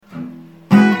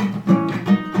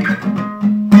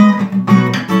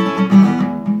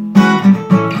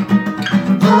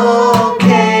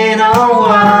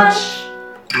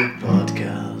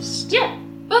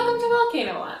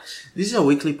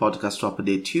weekly podcast to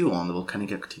update you on the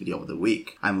volcanic activity of the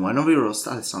week. I'm one of your hosts,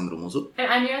 Alessandro Musu. And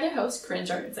I'm your other host, Corin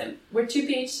and Alessandro. We're two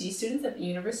PhD students at the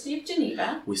University of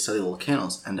Geneva. We study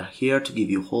volcanoes and are here to give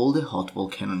you all the hot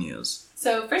volcano news.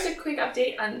 So first a quick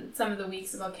update on some of the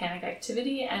week's volcanic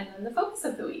activity and then the focus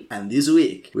of the week. And this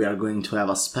week we are going to have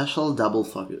a special double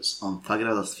focus on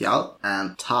Fagradalsfijall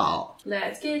and Taal.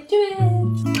 Let's get to it!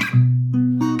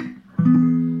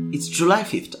 It's July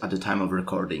 5th at the time of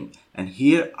recording, and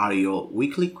here are your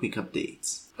weekly quick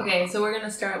updates. Okay, so we're going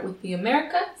to start with the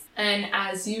Americas. And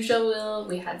as usual,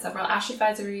 we had several ash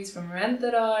advisories from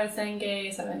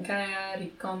Sarychev, Sabancaya,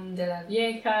 Rincón de la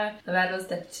Vieja, Nevados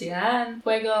de Chillán,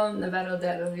 Fuego, Nevado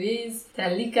de Ruiz,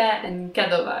 Talica, and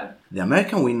Cadova. The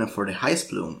American winner for the highest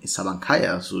plume is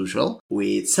Sabancaya as usual,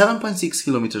 with 7.6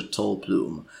 km tall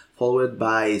plume, followed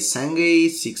by Sangay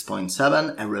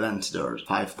 6.7 and Reventador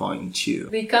 5.2.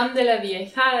 Rincón de la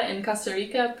Vieja in Costa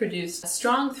Rica produced a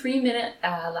strong 3-minute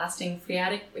lasting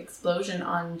phreatic explosion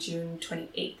on June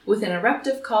 28th, with an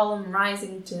eruptive column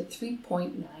rising to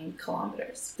 3.9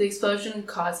 kilometers. The explosion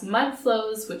caused mud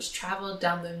flows which traveled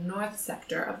down the north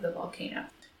sector of the volcano.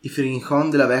 If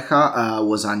Rincón de la Vieja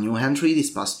was a new entry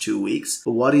this past 2 weeks,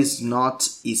 what is not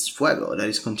is Fuego, that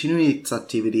is continuing its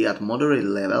activity at moderate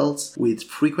levels with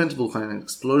frequent volcanic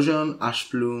explosion,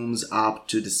 ash plumes up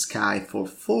to the sky for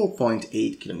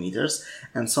 4.8 kilometers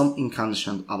and some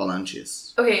incandescent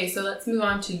avalanches. Okay, so let's move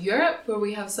on to Europe where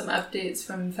we have some updates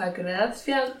from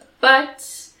Fagradalsfijall,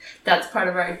 but that's part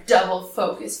of our double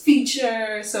focus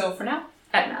feature. So for now,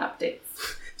 Etna updates.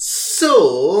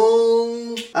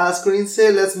 So, as Corin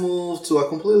said, let's move to a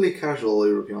completely casual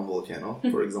European volcano,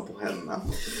 for example, Etna,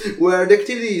 where the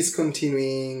activity is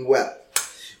continuing well.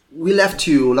 We left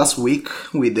you last week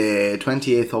with the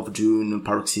 28th of June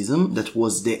paroxysm. That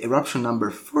was the eruption number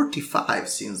 45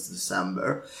 since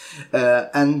December.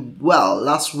 And well,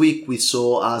 last week we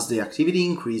saw as the activity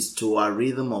increased to a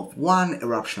rhythm of 1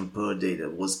 eruption per day.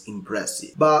 That was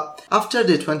impressive. But after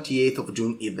the 28th of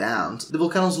June event, the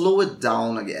volcano slowed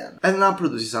down again. And now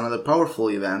produces another powerful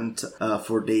event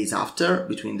 4 days after,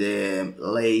 between the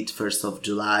late 1st of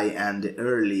July and the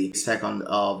early 2nd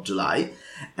of July.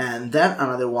 And then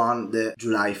another one, the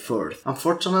July 4th.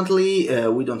 Unfortunately,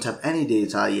 we don't have any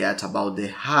data yet about the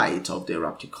height of the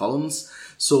eruptive columns,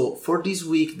 so for this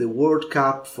week the World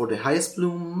Cup for the highest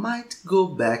plume might go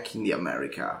back in the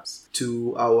Americas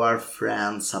to our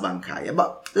friend Sabancaya.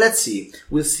 But let's see,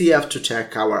 we'll still have to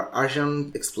check our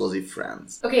Asian explosive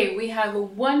friends. Okay, we have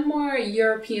one more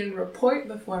European report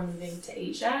before moving to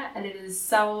Asia, and it is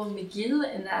São Miguel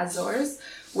in the Azores,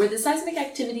 where the seismic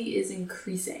activity is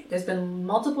increasing. There's been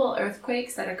multiple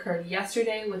earthquakes that occurred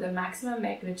yesterday with a maximum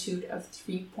magnitude of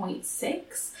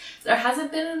 3.6. There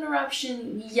hasn't been an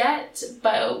eruption yet,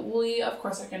 but we of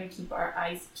course are going to keep our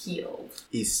eyes peeled.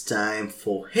 It's time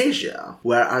for Asia,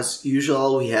 where as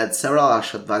usual we had several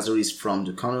ash advisories from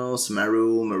Dukono,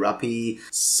 Semeru, Merapi,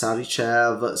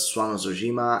 Sarychev,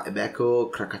 Suwano-Zojima, Ebeko,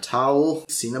 Krakatau,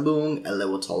 Sinabung, and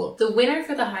Lewotolo. The winner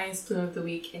for the highest plume of the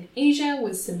week in Asia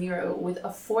was Semeru with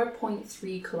a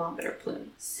 4.3 kilometer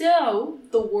plume. So,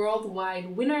 the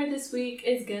worldwide winner this week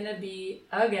is gonna be,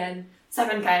 again,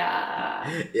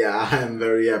 Sabancaya. Yeah, I'm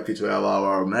very happy to have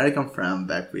our American friend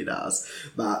back with us.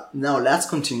 But now let's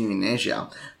continue in Asia.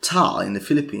 Taal in the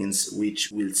Philippines,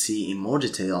 which we'll see in more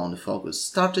detail on the focus,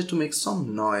 started to make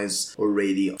some noise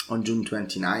already on June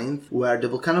 29th, where the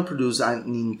volcano produced an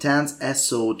intense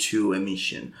SO2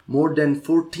 emission, more than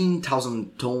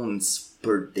 14,000 tons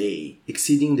per day,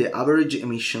 exceeding the average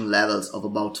emission levels of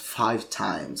about 5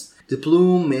 times. The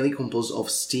plume, mainly composed of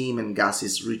steam and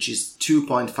gases, reaches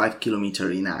 2.5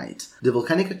 km in height. The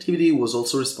volcanic activity was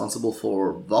also responsible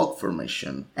for VOG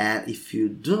formation. And if you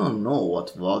do not know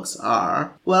what VOGs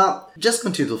are, well, just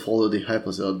continue to follow the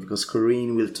episode because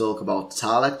Corin will talk about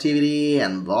Taal activity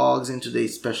and VOGs in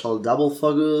today's special double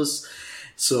focus.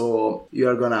 So you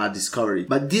are gonna discover it.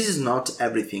 But this is not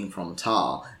everything from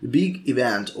Taal. The big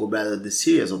event, or rather the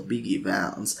series of big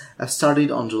events, have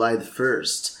started on July the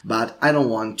 1st. But I don't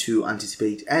want to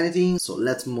anticipate anything, so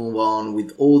let's move on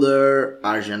with other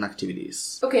Asian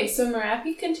activities. Okay, so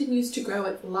Merapi continues to grow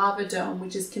at the lava dome,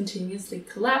 which is continuously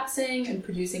collapsing and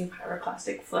producing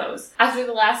pyroclastic flows. After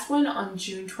the last one on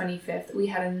June 25th, we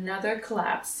had another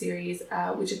collapse series,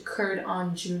 which occurred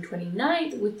on June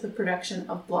 29th with the production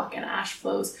of block and ash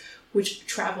flows, which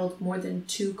traveled more than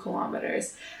 2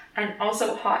 kilometers, and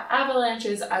also hot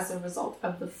avalanches as a result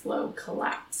of the flow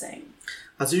collapsing.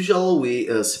 As usual, we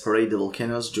separate the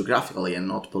volcanoes geographically and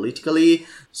not politically,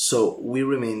 so we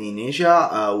remain in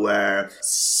Asia, where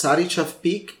Sarychev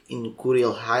Peak in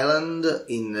Kuril Highland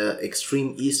in the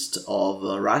extreme east of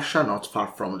Russia, not far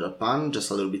from Japan,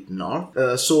 just a little bit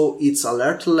north. So its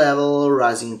alert level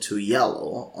rising to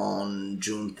yellow on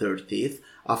June 30th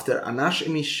after an ash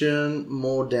emission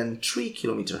more than 3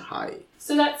 kilometers high.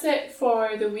 So that's it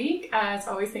for the week. As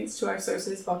always, thanks to our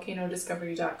sources,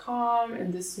 volcanodiscovery.com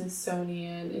and the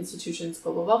Smithsonian Institution's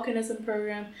Global Volcanism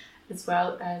Program, as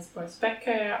well as Boris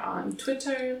Becker on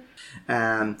Twitter.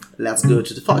 And let's go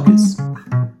to the focus.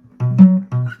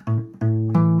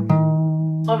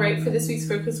 Alright, for this week's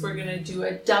focus, we're going to do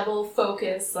a double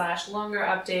focus / longer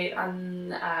update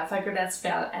on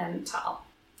Fagradalsfijall and Taal.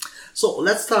 So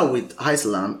let's start with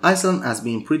Iceland. Iceland has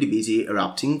been pretty busy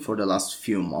erupting for the last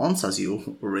few months, as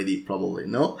you already probably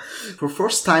know. For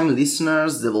first-time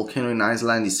listeners, the volcano in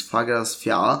Iceland is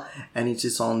Fagradalsfijall, and it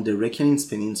is on the Reykjanes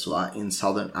Peninsula in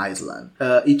southern Iceland.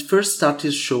 It first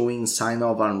started showing signs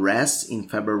of unrest in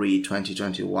February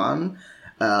 2021,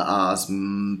 as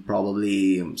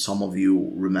probably some of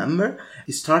you remember.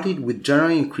 It started with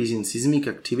general increase in seismic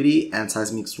activity and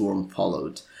seismic swarm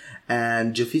followed.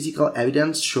 And geophysical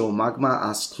evidence show magma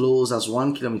as close as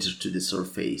 1 kilometer to the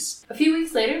surface. A few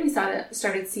weeks later, we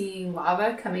started seeing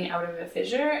lava coming out of a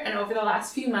fissure, and over the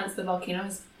last few months, the volcano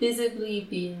has visibly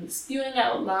been spewing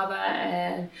out lava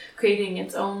and creating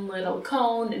its own little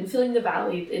cone and filling the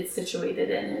valley it's situated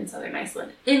in southern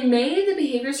Iceland. In May, the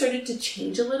behavior started to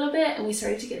change a little bit, and we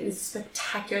started to get these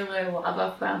spectacular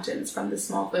lava fountains from the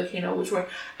small volcano, which were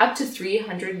up to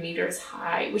 300 meters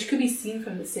high, which could be seen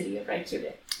from the city of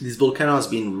Reykjavik. This volcano has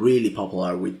been really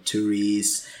popular with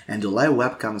tourists, and the live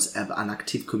webcams have an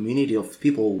active community of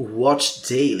people who watch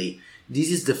daily. This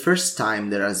is the first time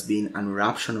there has been an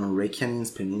eruption on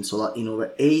Reykjanes Peninsula in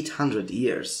over 800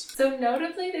 years. So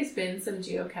notably, there's been some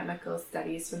geochemical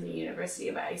studies from the University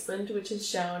of Iceland, which has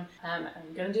shown, I'm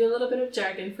going to do a little bit of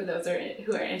jargon for those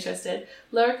who are interested,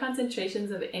 lower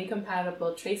concentrations of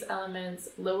incompatible trace elements,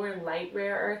 lower light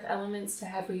rare earth elements to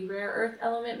heavy rare earth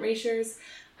element ratios,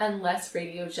 and less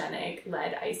radiogenic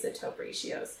lead isotope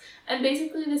ratios. And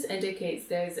basically this indicates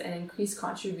there's an increased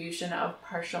contribution of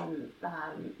partial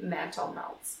mantle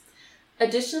melts.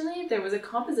 Additionally, there was a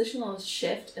compositional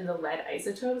shift in the lead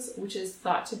isotopes, which is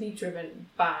thought to be driven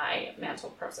by mantle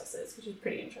processes, which is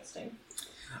pretty interesting.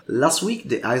 Last week,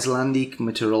 the Icelandic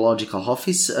Meteorological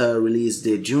Office released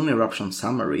the June eruption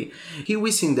summary. Here we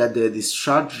see that the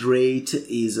discharge rate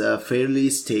is fairly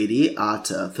steady at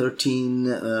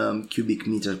 13 cubic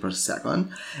meters per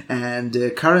second, and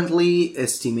currently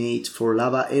estimate for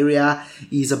lava area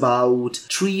is about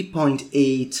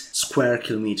 3.8 square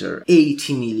kilometer,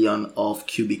 80 million of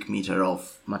cubic meter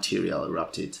of material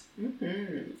erupted.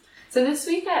 Mm-hmm. So this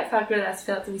week at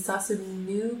Fagradalsfijall, we saw some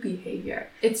new behavior.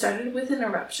 It started with an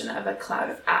eruption of a cloud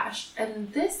of ash,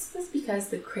 and this was because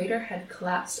the crater had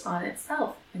collapsed on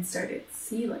itself and started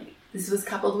sealing. This was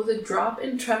coupled with a drop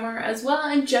in tremor as well,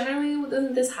 and generally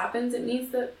when this happens, it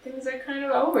means that things are kind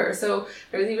of over. So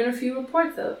there was even a few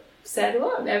reports that said,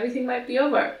 well, everything might be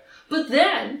over. But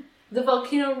then the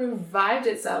volcano revived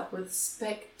itself with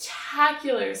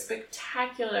spectacular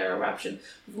eruption,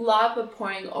 with lava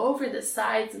pouring over the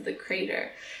sides of the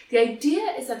crater. The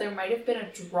idea is that there might have been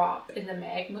a drop in the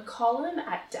magma column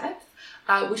at depth,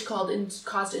 which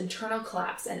caused internal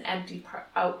collapse and emptied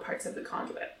out parts of the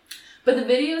conduit. But the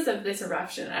videos of this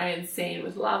eruption are insane,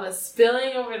 with lava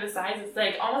spilling over the sides. It's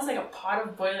like almost like a pot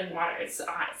of boiling water. It's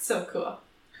so cool.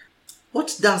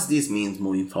 What does this mean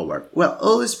moving forward? Well,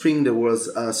 early spring there was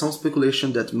some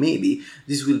speculation that maybe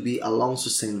this will be a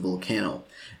long-sustained volcano,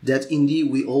 that indeed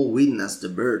we all witnessed the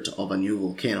birth of a new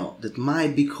volcano that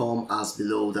might become as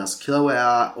beloved as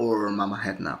Kilauea or Mama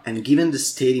Etna. And given the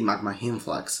steady magma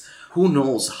influx, who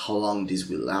knows how long this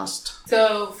will last?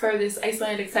 So for this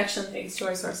Icelandic section, thanks to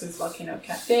our sources Volcano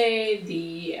Cafe,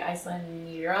 the Iceland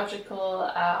Meteorological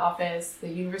Office, the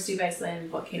University of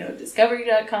Iceland,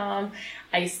 volcanodiscovery.com,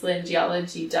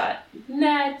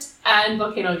 icelandgeology.net, and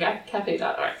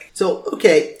volcanocafe.org.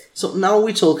 So now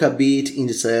we talk a bit in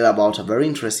detail about a very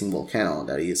interesting volcano,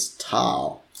 that is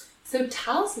Taal. So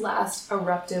Taal's last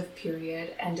eruptive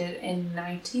period ended in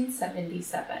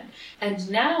 1977, and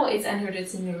now it's entered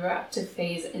its new eruptive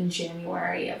phase in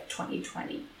January of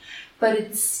 2020. But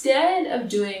instead of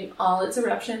doing all its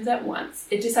eruptions at once,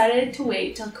 it decided to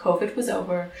wait till COVID was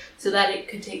over so that it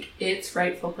could take its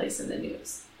rightful place in the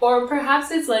news. Or perhaps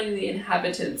it's letting the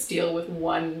inhabitants deal with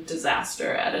one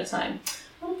disaster at a time.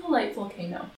 What a polite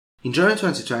volcano. In January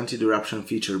 2020, the eruption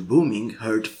featured booming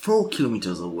heard 4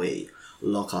 kilometers away.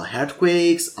 Local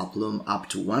earthquakes uploom up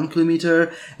to 1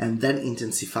 kilometer and then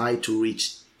intensify to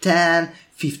reach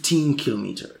 10-15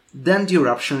 kilometers. Then the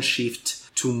eruptions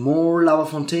shift to more lava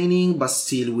fontaining, but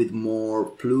still with more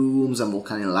plumes and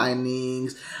volcanic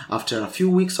lightnings. After a few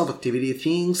weeks of activity,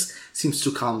 things seems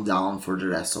to calm down for the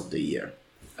rest of the year.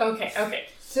 Okay.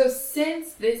 So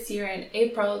since this year in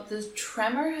April, the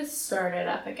tremor has started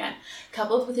up again,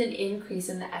 coupled with an increase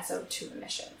in the SO2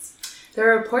 emissions. There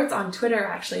are reports on Twitter,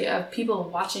 actually, of people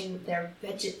watching their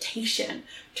vegetation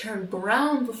turn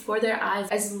brown before their eyes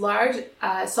as large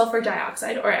sulfur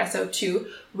dioxide, or SO2,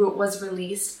 was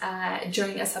released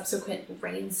during a subsequent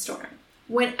rainstorm.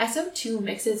 When SO2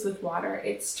 mixes with water,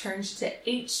 it's turned to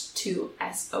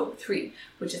H2SO3,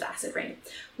 which is acid rain,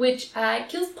 which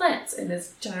kills plants and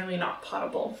is generally not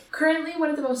potable. Currently, one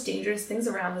of the most dangerous things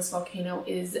around this volcano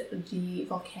is the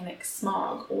volcanic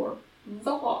smog, or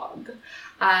VOG.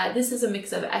 This is a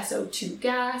mix of SO2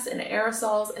 gas and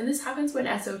aerosols, and this happens when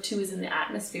SO2 is in the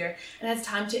atmosphere and has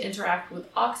time to interact with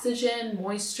oxygen,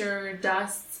 moisture,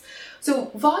 dusts.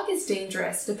 So VOG is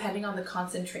dangerous depending on the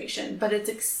concentration, but it's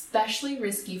especially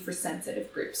risky for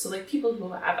sensitive groups, so like people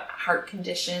who have heart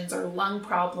conditions or lung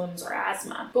problems or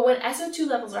asthma. But when SO2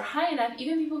 levels are high enough,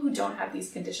 even people who don't have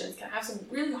these conditions can have some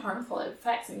really harmful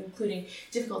effects, including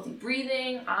difficulty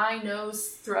breathing, eye, nose,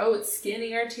 throat, skin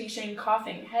irritation,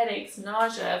 coughing, headaches,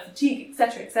 nausea, fatigue,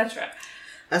 etc., etc.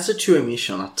 SO2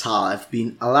 emissions at Taal have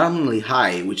been alarmingly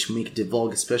high, which make the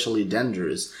VOG especially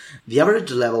dangerous. The average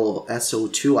level of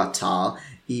SO2 at Taal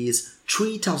is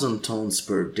 3,000 tons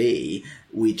per day,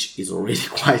 which is already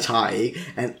quite high,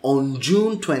 and on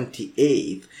June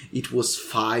 28th, it was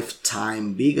 5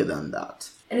 times bigger than that.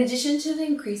 In addition to the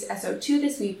increased SO2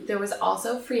 this week, there was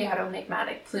also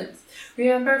phreatomagmatic plumes.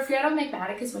 Remember,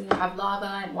 phreatomagmatic is when you have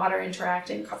lava and water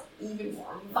interacting and cause even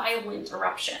more violent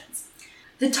eruptions.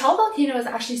 The Taal volcano is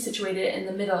actually situated in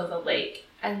the middle of the lake,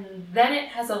 and then it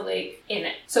has a lake in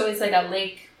it. So it's like a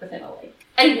lake within a lake.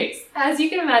 Anyways, as you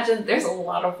can imagine, there's a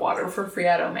lot of water for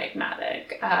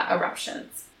phreatomagmatic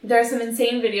eruptions. There are some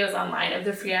insane videos online of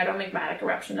the phreatomagmatic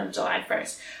eruption of July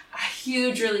 1st. A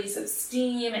huge release of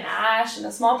steam and ash and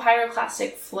a small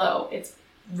pyroclastic flow. It's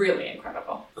really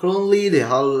incredible. Currently, the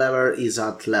hull level is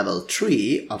at level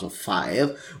 3 out of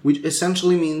 5, which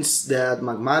essentially means that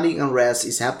magmatic unrest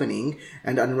is happening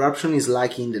and an eruption is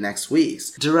likely in the next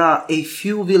weeks. There are a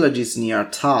few villages near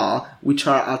Taal which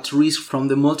are at risk from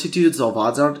the multitudes of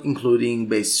hazards, including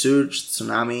base surge,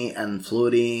 tsunami and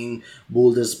flooding,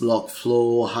 boulders block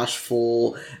flow,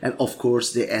 ashfall, and of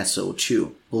course the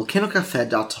SO2.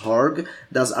 Volcanocafe.org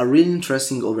does a really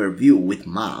interesting overview with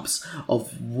maps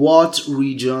of what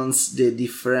regions the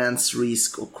different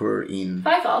risks occur in.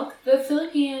 Vieja, the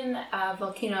Philippine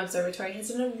Volcano Observatory, has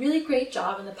done a really great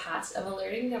job in the past of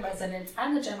alerting the residents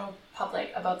and the general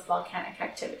public about the volcanic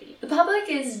activity. The public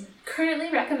is currently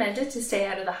recommended to stay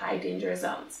out of the high danger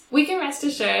zones. We can rest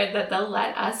assured that they'll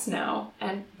let us know,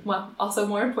 and well, also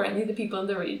more importantly, the people in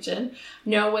the region,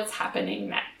 know what's happening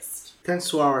next. Thanks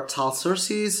to our Taal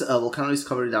sources,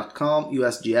 volcanodiscovery.com,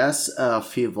 USGS,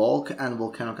 FIVOLC, and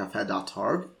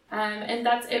volcanocafe.org. And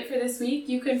that's it for this week.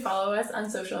 You can follow us on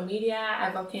social media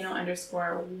at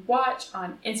volcano_watch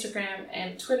on Instagram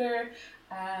and Twitter.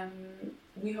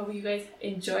 We hope you guys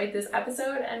enjoyed this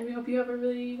episode, and we hope you have a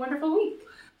really wonderful week.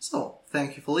 So,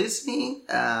 thank you for listening,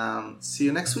 and see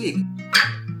you next week.